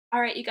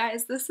Alright, you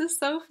guys, this is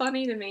so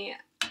funny to me.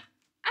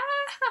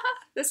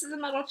 This is a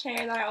metal chair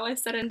that I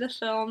always sit in to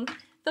film.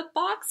 The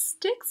box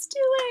sticks to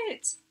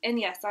it! And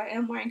yes, I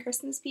am wearing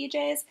Christmas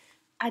PJs.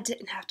 I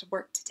didn't have to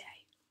work today.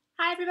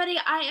 Hi everybody,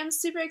 I am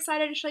super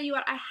excited to show you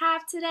what I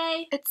have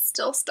today. It's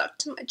still stuck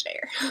to my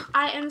chair.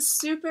 I am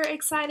super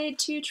excited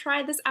to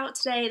try this out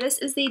today. This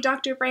is the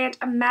Dr. Brandt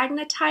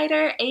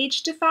Magnetizer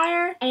Age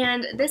Defier,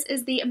 and this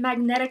is the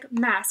magnetic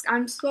mask.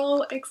 I'm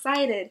so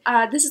excited.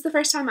 This is the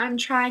first time I'm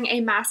trying a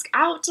mask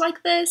out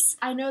like this.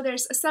 I know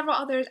there's several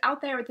others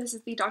out there, but this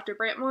is the Dr.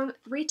 Brandt one.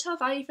 Retail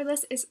value for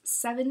this is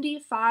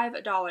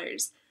 $75.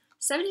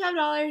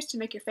 $75 to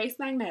make your face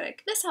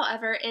magnetic. This,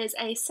 however, is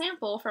a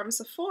sample from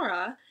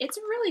Sephora. It's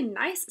a really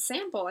nice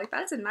sample. Like,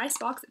 that's a nice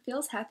box. It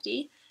feels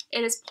hefty.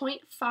 It is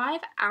 0.5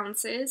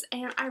 ounces,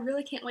 and I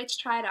really can't wait to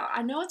try it out.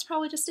 I know it's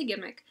probably just a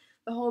gimmick,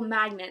 the whole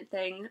magnet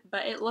thing,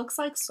 but it looks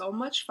like so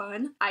much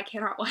fun. I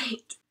cannot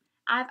wait.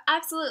 I have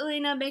absolutely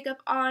no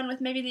makeup on,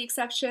 with maybe the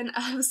exception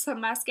of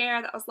some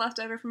mascara that was left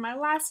over from my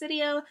last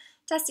video,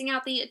 testing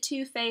out the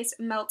Too Faced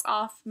Melt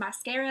Off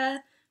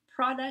Mascara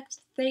product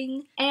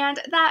thing, and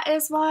that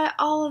is why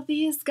all of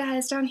these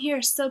guys down here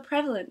are so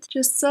prevalent.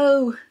 Just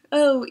so,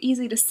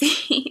 easy to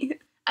see.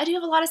 I do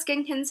have a lot of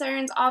skin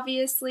concerns,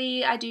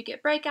 obviously. I do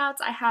get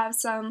breakouts. I have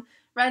some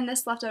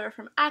redness left over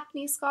from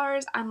acne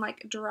scars. I'm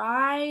like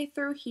dry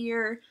through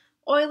here,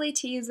 oily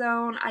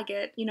T-zone. I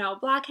get,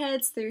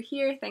 blackheads through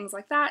here, things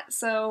like that.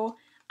 So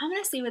I'm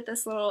gonna see what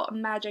this little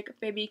magic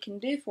baby can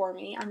do for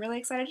me. I'm really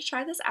excited to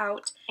try this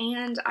out,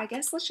 and I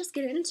guess let's just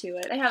get into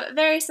it. They have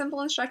very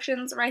simple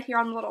instructions right here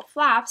on the little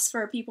flaps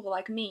for people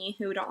like me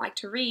who don't like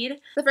to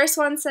read. The first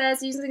one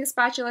says, using a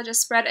spatula,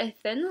 just spread a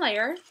thin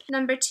layer.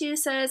 Number 2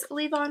 says,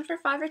 leave on for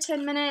 5 or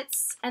 10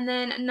 minutes. And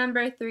then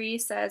number 3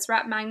 says,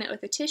 wrap magnet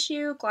with a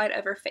tissue, glide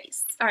over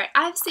face. Alright,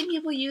 I've seen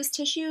people use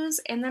tissues,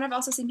 and then I've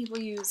also seen people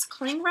use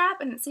cling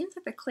wrap, and it seems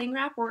like the cling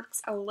wrap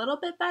works a little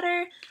bit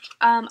better.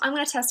 I'm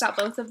gonna test out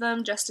both of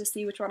them just to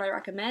see which one I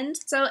recommend.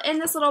 So in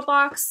this little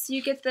box,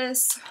 you get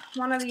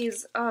one of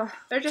these,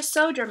 they're just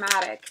so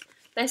dramatic.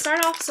 They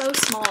start off so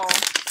small,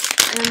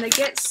 and then they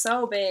get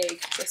so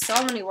big, with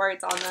so many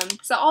words on them.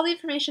 So all the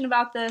information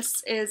about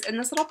this is in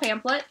this little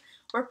pamphlet.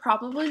 We're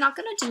probably not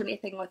going to do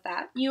anything with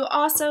that. You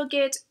also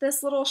get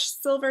this little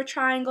silver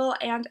triangle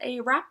and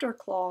a raptor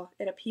claw,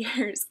 it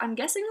appears. I'm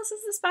guessing this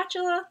is the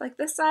spatula, like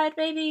this side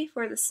maybe,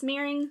 for the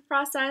smearing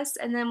process.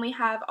 And then we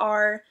have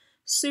our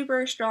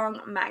super strong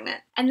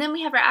magnet. And then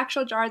we have our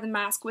actual jar of the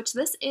mask, which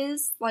this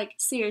is, like,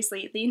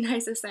 seriously, the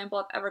nicest sample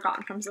I've ever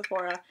gotten from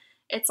Sephora.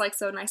 It's, like,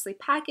 so nicely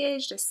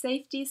packaged, a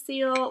safety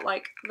seal,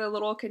 like, the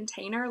little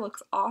container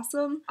looks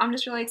awesome. I'm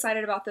just really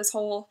excited about this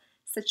whole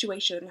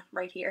situation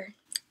right here.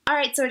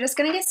 Alright, so we're just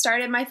gonna get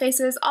started. My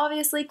face is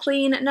obviously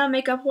clean, no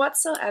makeup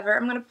whatsoever.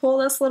 I'm gonna pull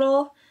this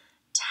little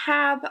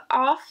tab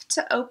off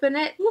to open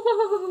it.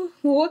 Ooh,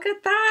 look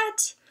at that!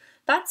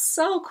 That's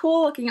so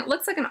cool looking. It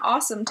looks like an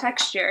awesome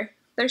texture.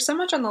 There's so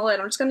much on the lid.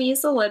 I'm just going to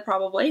use the lid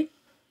probably.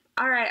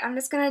 Alright, I'm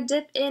just going to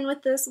dip in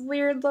with this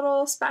weird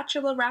little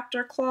spatula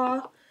raptor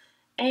claw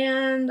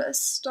and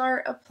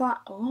start applying.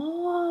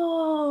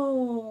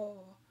 Oh,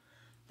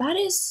 that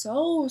is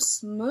so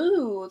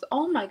smooth.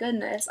 Oh my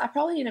goodness. I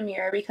probably need a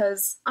mirror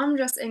because I'm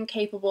just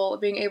incapable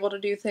of being able to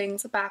do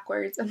things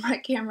backwards, and my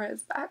camera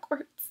is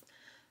backwards.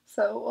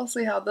 So we'll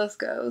see how this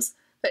goes.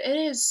 But it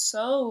is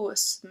so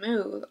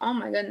smooth. Oh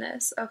my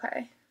goodness.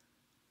 Okay.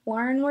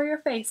 Learn where your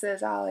face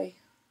is, Allie.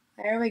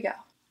 There we go.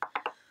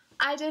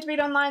 I did read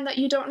online that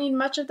you don't need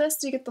much of this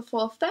to get the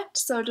full effect,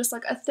 so just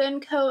like a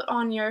thin coat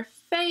on your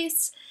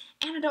face,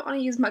 and I don't want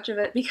to use much of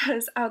it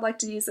because I would like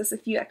to use this a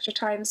few extra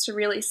times to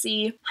really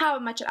see how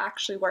much it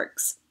actually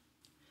works.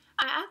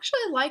 I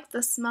actually like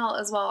the smell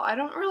as well. I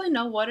don't really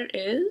know what it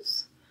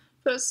is,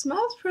 but it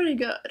smells pretty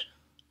good.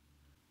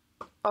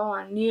 Oh,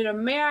 I need a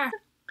mirror.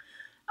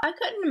 I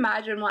couldn't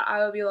imagine what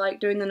I would be like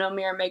doing the no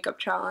mirror makeup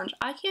challenge.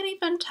 I can't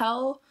even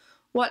tell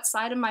what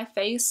side of my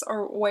face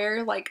or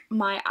where like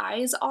my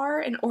eyes are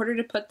in order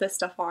to put this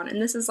stuff on,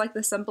 and this is like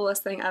the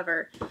simplest thing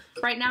ever.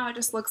 Right now it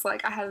just looks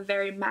like I have a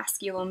very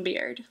masculine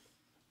beard.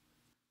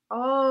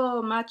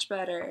 Oh, much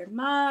better.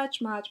 Much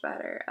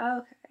better.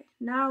 Okay,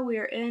 now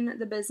we're in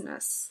the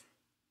business.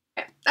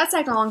 Okay, that's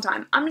taken a long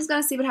time. I'm just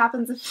gonna see what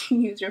happens if you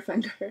use your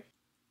finger.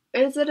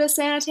 Is it a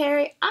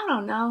sanitary? I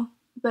don't know.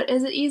 But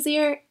is it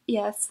easier?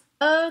 Yes.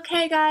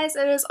 Okay guys,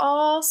 it is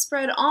all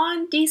spread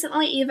on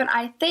decently even,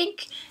 I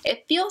think.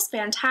 It feels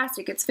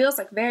fantastic. It feels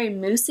like very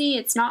moussey.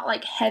 It's not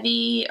like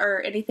heavy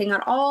or anything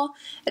at all.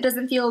 It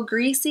doesn't feel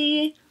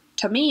greasy,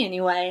 to me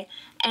anyway,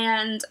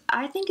 and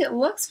I think it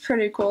looks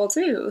pretty cool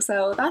too,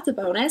 so that's a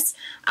bonus.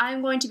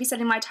 I'm going to be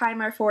setting my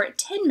timer for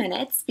 10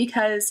 minutes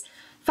because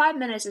 5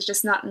 minutes is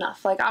just not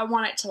enough. Like, I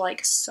want it to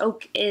like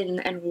soak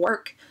in and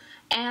work.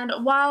 And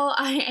while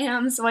I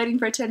am waiting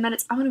for 10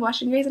 minutes, I'm going to be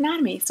watching Grey's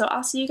Anatomy, so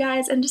I'll see you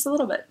guys in just a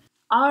little bit.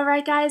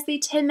 Alright guys, the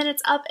 10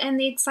 minutes up and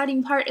the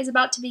exciting part is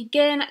about to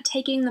begin,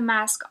 taking the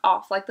mask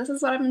off. Like, this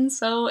is what I've been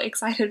so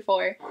excited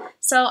for.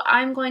 So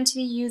I'm going to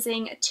be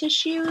using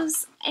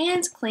tissues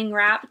and cling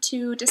wrap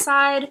to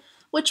decide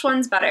which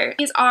one's better.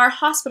 These are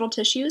hospital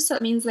tissues, so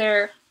that means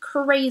they're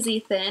crazy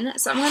thin.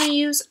 So I'm going to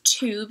use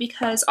 2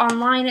 because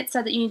online it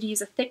said that you need to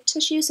use a thick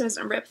tissue so it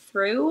doesn't rip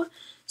through.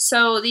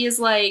 So these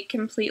like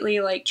completely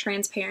like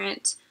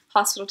transparent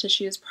hospital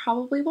tissues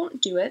probably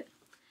won't do it.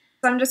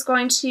 So I'm just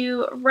going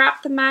to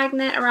wrap the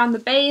magnet around the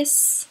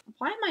base.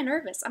 Why am I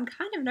nervous? I'm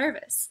kind of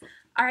nervous.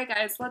 Alright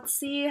guys, let's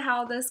see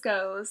how this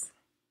goes.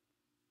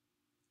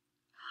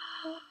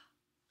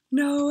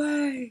 No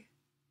way!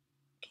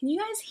 Can you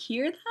guys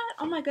hear that?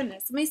 Oh my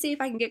goodness. Let me see if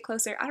I can get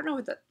closer. I don't know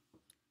what there's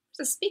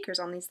the speakers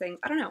on these things.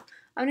 I don't know.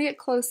 I'm gonna get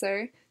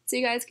closer so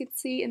you guys can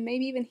see and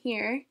maybe even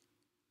hear.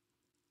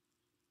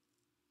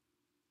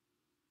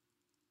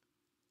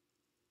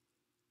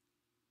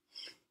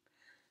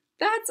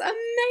 That's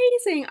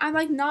amazing! I'm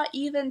like not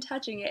even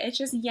touching it. It's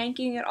just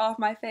yanking it off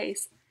my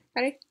face.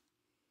 Ready?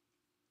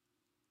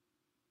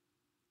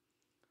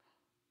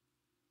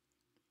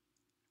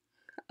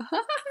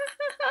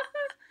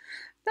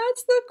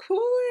 That's the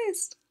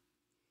coolest!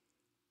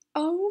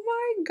 Oh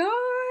my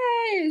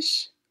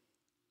gosh!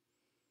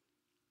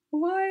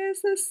 Why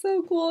is this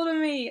so cool to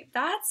me?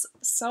 That's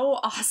so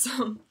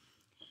awesome.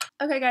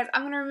 Okay guys,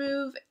 I'm gonna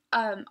remove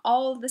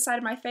all this side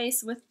of my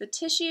face with the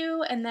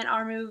tissue, and then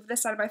I'll remove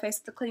this side of my face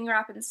with the cling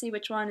wrap and see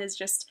which one is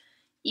just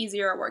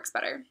easier or works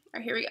better.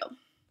 Alright, here we go.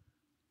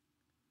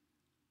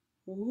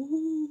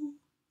 Ooh.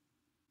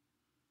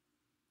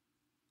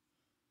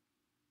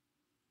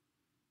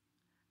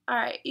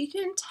 Alright, you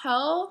can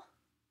tell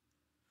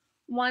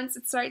once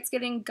it starts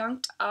getting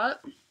gunked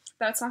up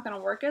that it's not going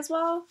to work as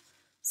well.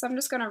 So I'm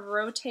just going to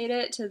rotate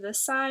it to this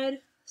side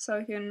so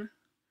I can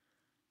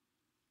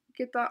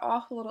get that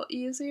off a little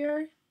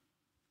easier.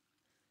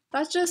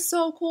 That's just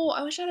so cool.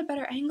 I wish I had a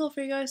better angle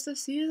for you guys to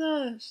see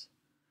this.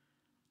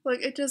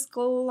 Like, it just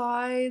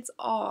glides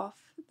off.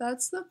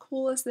 That's the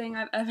coolest thing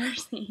I've ever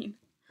seen.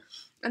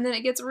 And then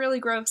it gets really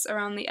gross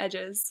around the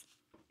edges.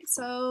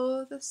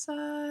 So, the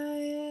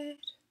side.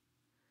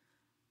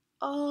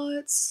 Oh,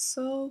 it's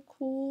so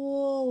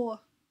cool.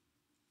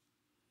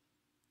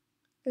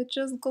 It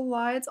just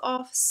glides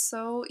off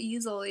so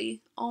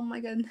easily. Oh my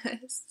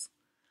goodness.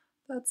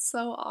 That's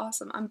so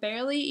awesome. I'm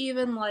barely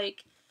even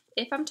like,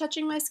 if I'm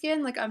touching my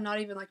skin, like I'm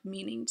not even like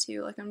meaning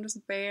to. Like I'm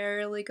just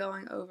barely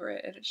going over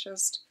it and it's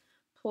just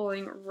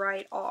pulling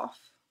right off.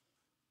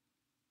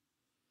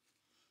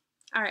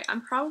 Alright,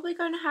 I'm probably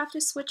going to have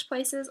to switch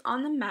places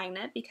on the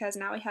magnet because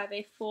now we have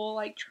a full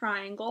like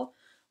triangle,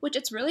 which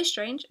it's really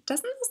strange.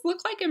 Doesn't this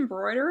look like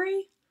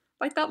embroidery?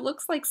 Like that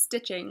looks like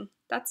stitching.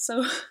 That's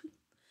so,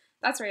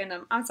 that's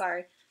random. I'm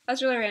sorry.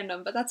 That's really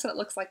random, but that's what it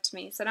looks like to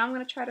me. So now I'm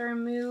going to try to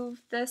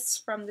remove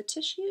this from the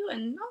tissue,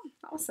 and oh,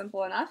 that was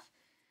simple enough.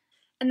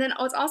 And then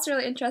what's also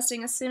really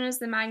interesting, as soon as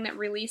the magnet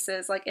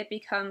releases, like it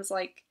becomes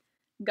like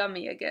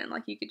gummy again.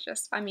 Like you could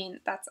just, I mean,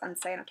 that's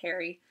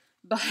unsanitary,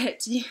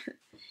 but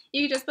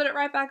you just put it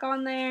right back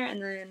on there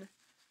and then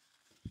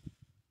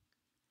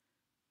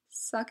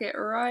suck it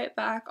right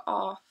back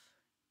off.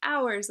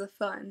 Hours of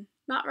fun.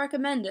 Not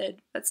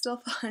recommended, but still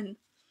fun.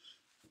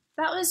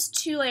 That was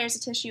 2 layers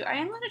of tissue. I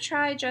am going to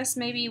try just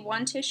maybe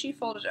 1 tissue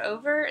folded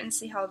over and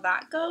see how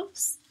that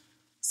goes.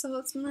 So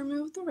let's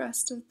remove the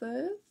rest of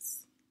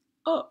this.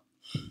 Oh.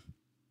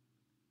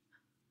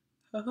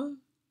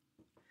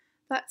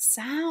 That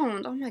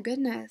sound. Oh my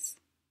goodness.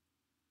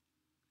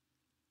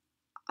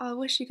 I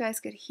wish you guys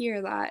could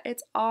hear that.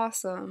 It's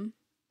awesome.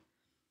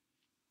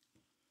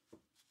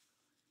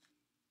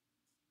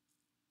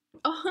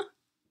 Oh.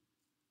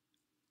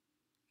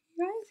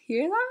 You guys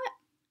hear that?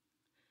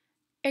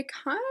 It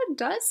kind of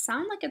does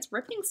sound like it's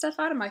ripping stuff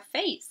out of my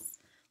face,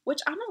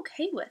 which I'm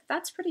okay with.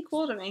 That's pretty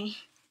cool to me.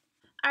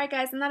 Alright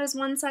guys, and that is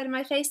one side of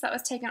my face that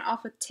was taken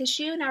off with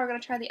tissue. Now we're going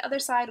to try the other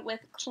side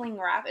with cling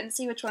wrap and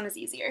see which one is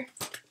easier.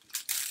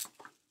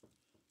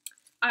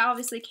 I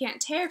obviously can't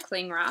tear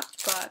cling wrap,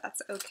 but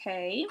that's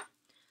okay.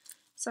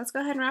 So let's go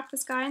ahead and wrap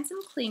this guy in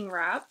some cling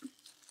wrap.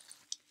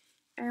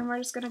 And we're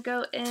just going to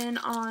go in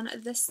on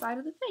this side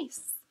of the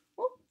face.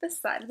 Oh, this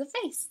side of the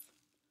face.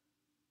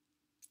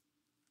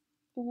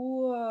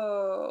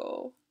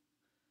 Whoa.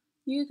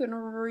 You can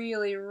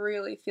really,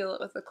 really feel it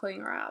with the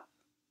cling wrap.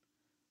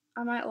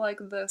 I might like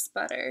this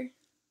better.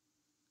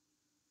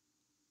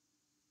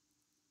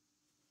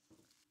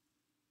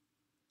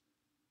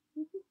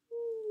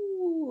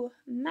 Ooh,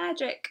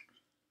 magic.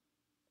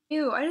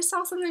 Ew, I just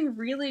saw something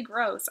really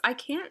gross. I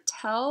can't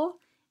tell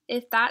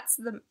if that's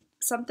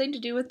something to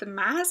do with the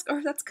mask or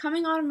if that's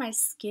coming out of my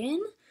skin.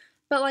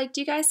 But like,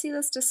 do you guys see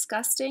this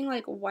disgusting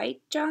like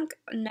white junk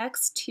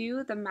next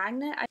to the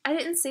magnet? I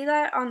didn't see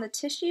that on the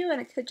tissue,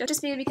 and it could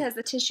just be because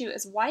the tissue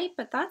is white,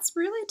 but that's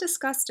really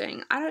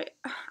disgusting. I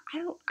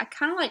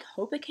kind of like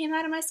hope it came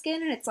out of my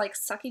skin and it's like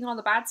sucking all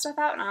the bad stuff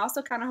out, and I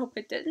also kind of hope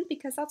it didn't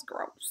because that's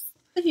gross.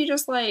 If you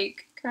just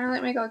like kind of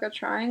like make like a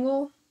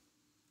triangle.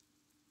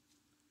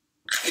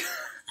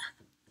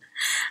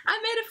 I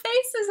made a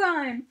face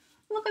design.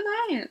 Look at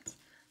that.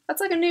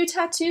 That's like a new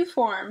tattoo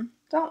form.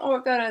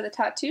 Don't go to the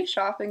tattoo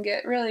shop and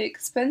get really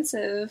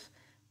expensive,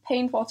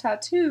 painful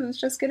tattoos.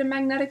 Just get a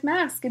magnetic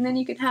mask and then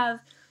you can have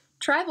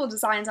tribal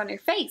designs on your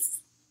face.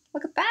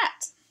 Look at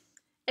that!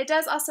 It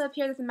does also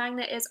appear that the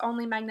magnet is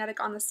only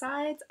magnetic on the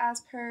sides,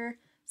 as per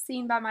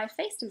seen by my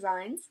face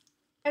designs.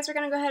 Guys, we're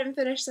going to go ahead and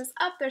finish this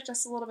up. There's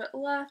just a little bit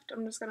left.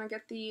 I'm just going to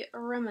get the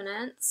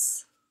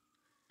remnants.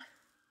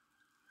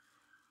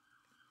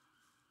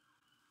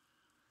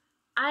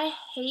 I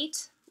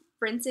hate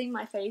rinsing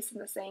my face in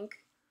the sink,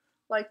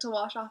 like to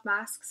wash off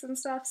masks and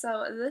stuff,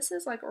 so this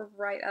is like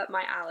right up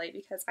my alley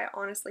because I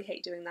honestly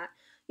hate doing that.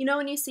 You know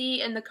when you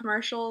see in the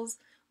commercials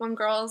when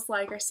girls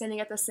like are standing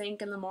at the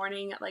sink in the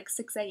morning at like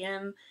 6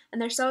 a.m.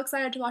 and they're so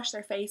excited to wash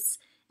their face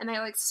and they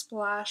like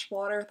splash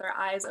water with their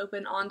eyes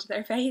open onto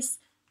their face?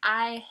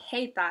 I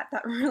hate that.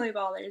 That really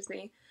bothers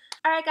me.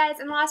 Alright guys,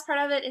 and the last part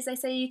of it is they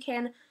say you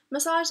can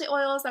massage the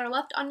oils that are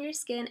left on your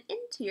skin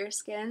into your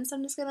skin, so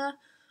I'm just gonna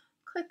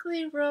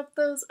quickly rub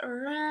those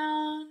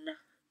around.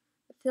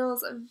 It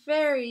feels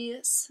very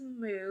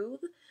smooth,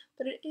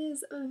 but it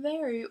is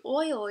very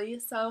oily,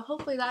 so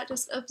hopefully that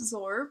just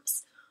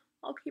absorbs.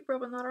 I'll keep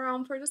rubbing that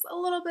around for just a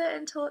little bit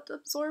until it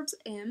absorbs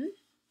in.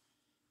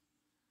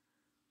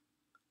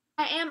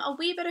 I am a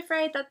wee bit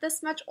afraid that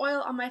this much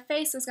oil on my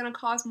face is going to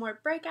cause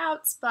more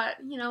breakouts, but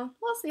you know,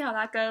 we'll see how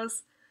that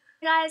goes.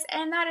 Guys,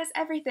 and that is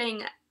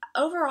everything.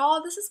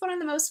 Overall, this is one of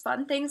the most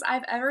fun things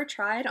I've ever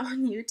tried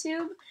on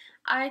YouTube.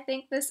 I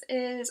think this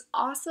is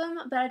awesome,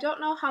 but I don't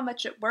know how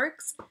much it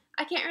works.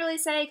 I can't really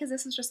say because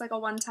this is just like a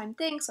one-time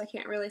thing, so I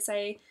can't really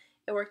say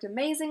it worked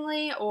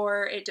amazingly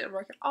or it didn't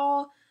work at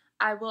all.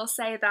 I will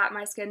say that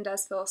my skin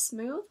does feel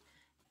smooth.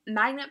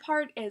 Magnet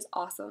part is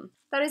awesome.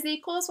 That is the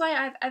coolest way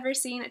I've ever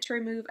seen to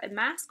remove a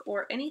mask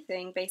or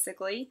anything,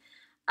 basically.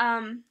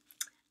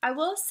 I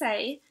will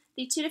say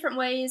the two different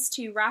ways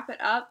to wrap it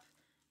up,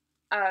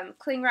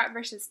 cling wrap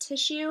versus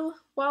tissue.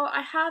 Well,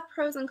 I have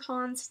pros and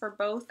cons for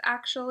both,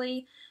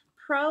 actually.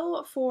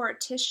 Pro for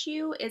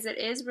tissue is it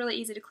is really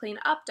easy to clean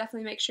up.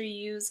 Definitely make sure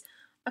you use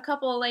a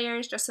couple of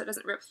layers just so it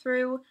doesn't rip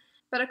through.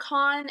 But a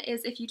con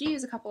is if you do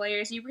use a couple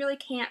layers, you really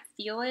can't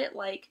feel it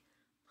like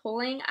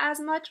pulling as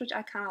much, which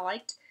I kind of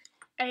liked.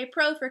 A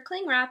pro for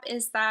cling wrap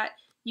is that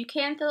you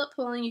can feel it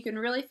pulling, you can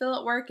really feel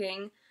it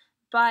working,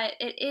 but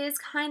it is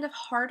kind of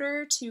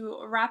harder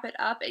to wrap it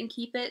up and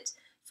keep it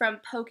from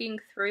poking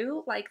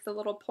through, like the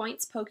little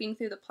points poking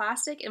through the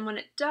plastic, and when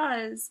it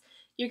does,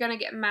 you're going to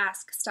get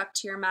mask stuck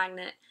to your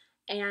magnet,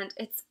 and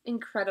it's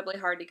incredibly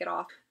hard to get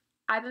off.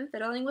 I've been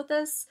fiddling with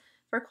this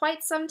for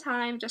quite some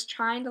time, just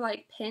trying to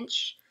like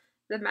pinch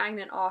the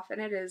magnet off,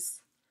 and it is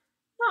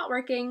not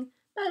working,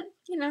 but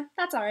you know,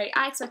 that's alright.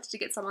 I expected to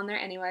get some on there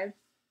anyway.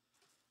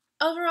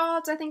 Overall,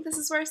 do I think this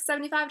is worth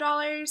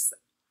 $75?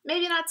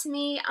 Maybe not to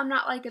me. I'm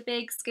not like a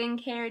big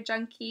skincare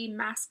junkie,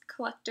 mask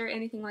collector,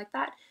 anything like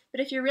that.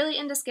 But if you're really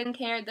into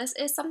skincare, this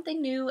is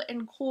something new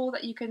and cool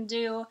that you can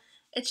do.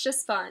 It's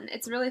just fun.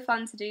 It's really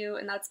fun to do,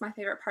 and that's my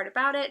favorite part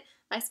about it.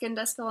 My skin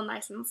does feel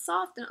nice and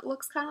soft, and it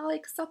looks kind of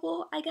like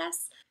supple, I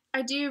guess.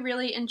 I do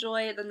really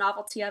enjoy the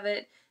novelty of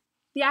it.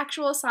 The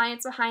actual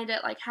science behind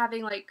it, like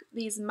having like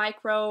these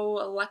micro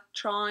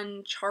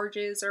electron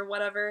charges or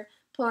whatever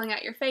pulling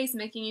at your face,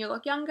 making you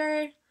look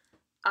younger,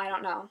 I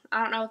don't know.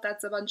 I don't know if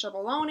that's a bunch of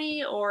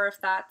baloney or if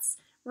that's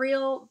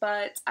real,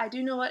 but I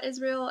do know what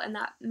is real, and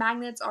that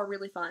magnets are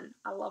really fun.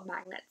 I love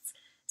magnets.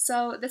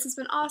 So this has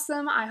been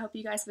awesome. I hope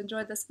you guys have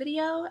enjoyed this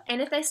video,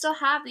 and if they still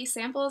have these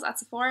samples at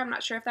Sephora, I'm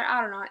not sure if they're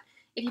out or not.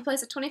 If you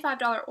place a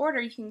 $25 order,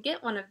 you can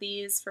get one of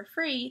these for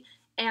free,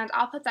 and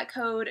I'll put that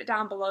code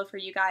down below for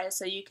you guys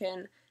so you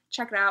can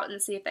check it out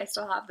and see if they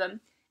still have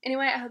them.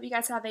 Anyway, I hope you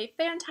guys have a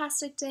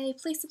fantastic day.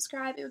 Please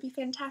subscribe. It would be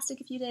fantastic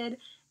if you did.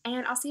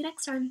 And I'll see you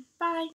next time. Bye!